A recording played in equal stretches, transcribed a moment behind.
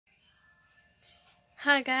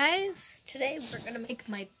Hi guys, today we're going to make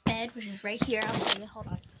my bed, which is right here. I'll show you, hold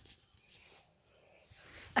on.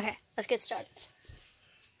 Okay, let's get started.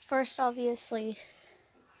 First, obviously,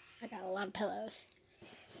 I got a lot of pillows.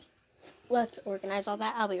 Let's organize all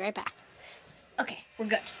that. I'll be right back. Okay, we're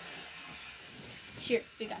good. Here,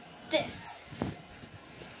 we got this.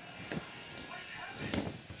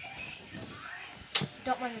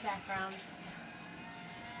 Don't mind the background.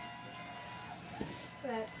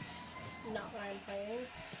 That's not what I'm playing.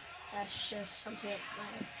 That's just something that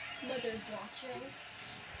my mother's watching.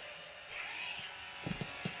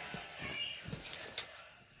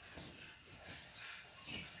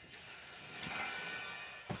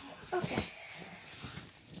 Okay.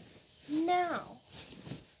 Now,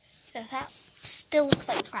 that still looks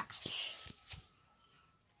like trash.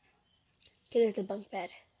 Get it the bunk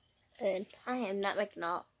bed. And I am not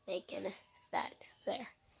making that there.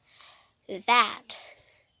 That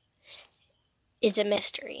is a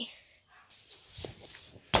mystery.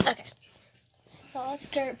 Okay. So let's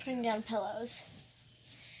start putting down pillows.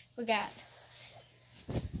 We got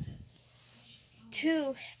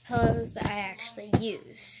 2 pillows that I actually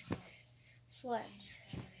use. So let's.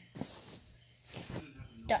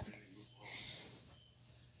 Done.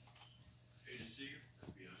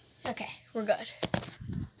 Okay, we're good.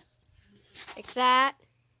 Like that.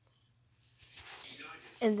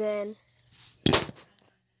 And then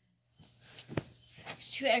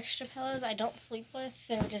there's 2 extra pillows I don't sleep with.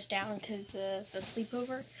 They're just down because of a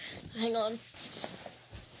sleepover. So hang on.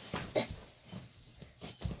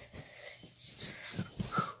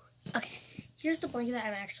 Okay, here's the blanket that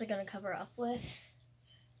I'm actually going to cover up with.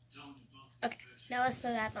 Okay, now let's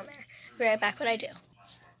throw that on there. Be right back what I do.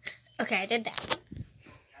 Okay, I did that.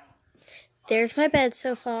 There's my bed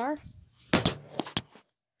so far.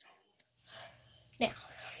 Now,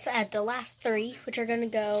 let's add the last 3, which are going to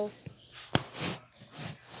go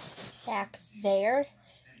back there.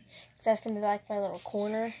 Because that's going to be like my little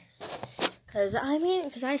corner. Because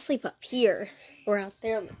I sleep up here or out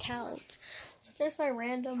there on the couch. So there's my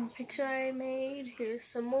random picture I made. Here's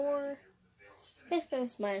some more. Basically,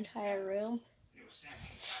 this is my entire room.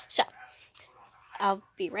 So, I'll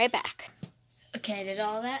be right back. Okay, I did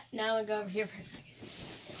all that. Now I'll go over here for a second.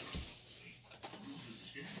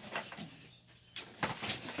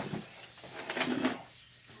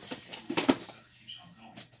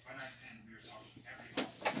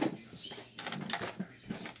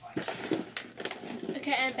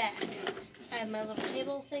 Okay, I'm back. I have my little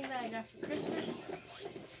table thing that I got for Christmas.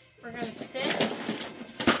 We're going to put this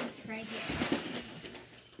right here.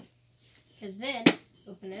 Because then,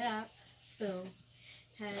 open it up, boom,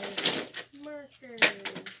 has markers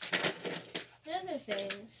and other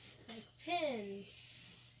things, like pins,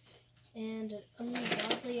 and an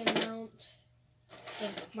ungodly amount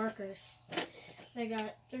of markers. I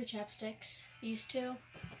got 3 chapsticks, these 2,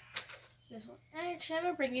 this one. Actually, I'm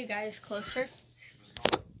going to bring you guys closer.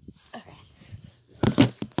 Okay.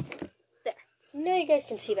 There. Now you guys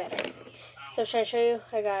can see better. So, should I show you?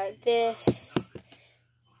 I got this.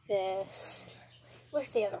 Where's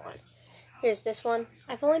the other one? Here's this one.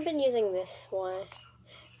 I've only been using this one,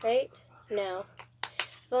 right? No.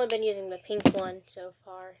 I've only been using the pink one so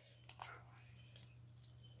far.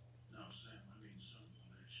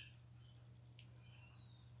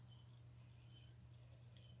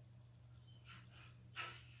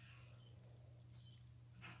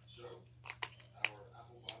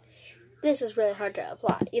 This is really hard to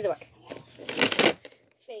apply. Either way.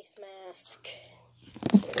 Face mask.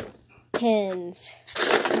 Pins.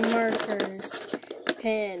 Markers.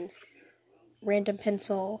 Pen. Random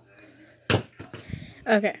pencil.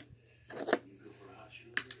 Okay.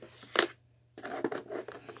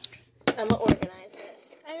 I'm gonna organize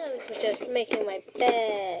this. I know this was just making my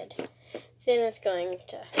bed. Then it's going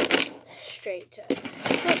to straight to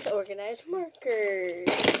let's organize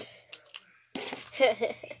markers.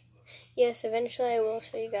 Yes, eventually I will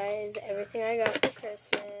show you guys everything I got for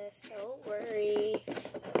Christmas. Don't worry.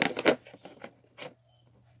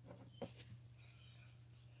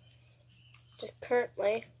 Just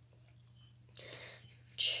currently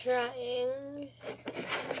trying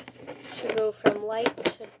to go from light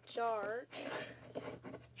to dark.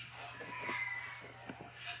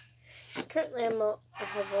 Just currently I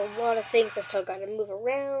have a lot of things I still gotta move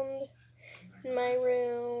around in my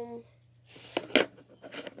room.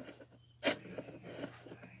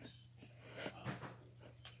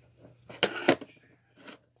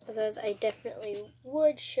 Those I definitely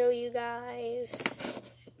would show you guys.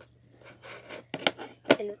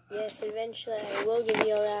 And yes, eventually I will give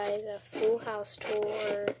you guys a full house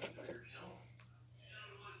tour.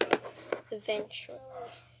 Eventually.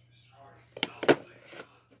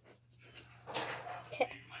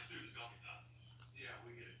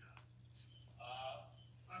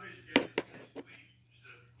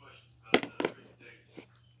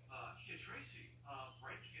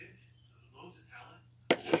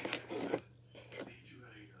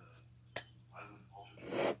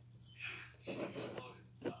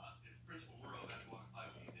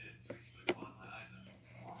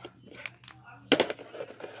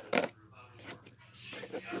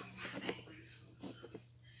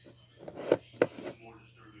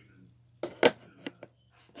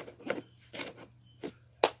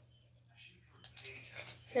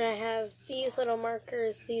 Then I have these little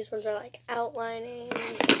markers. These ones are like outlining.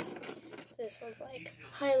 This one's like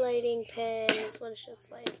highlighting pen. This one's just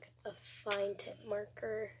like a fine tip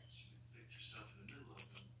marker.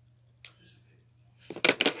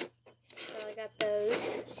 So I got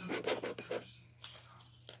those.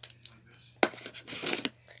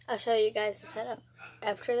 I'll show you guys the setup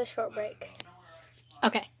after the short break.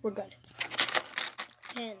 Okay, we're good.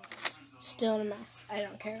 Pens, still in a mess. I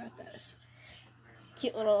don't care about those.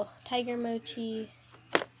 Cute little tiger mochi.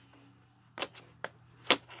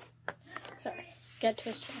 Sorry, got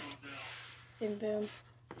twisted. Boom, boom.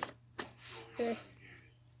 Here.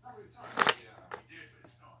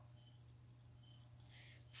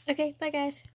 Okay, bye guys.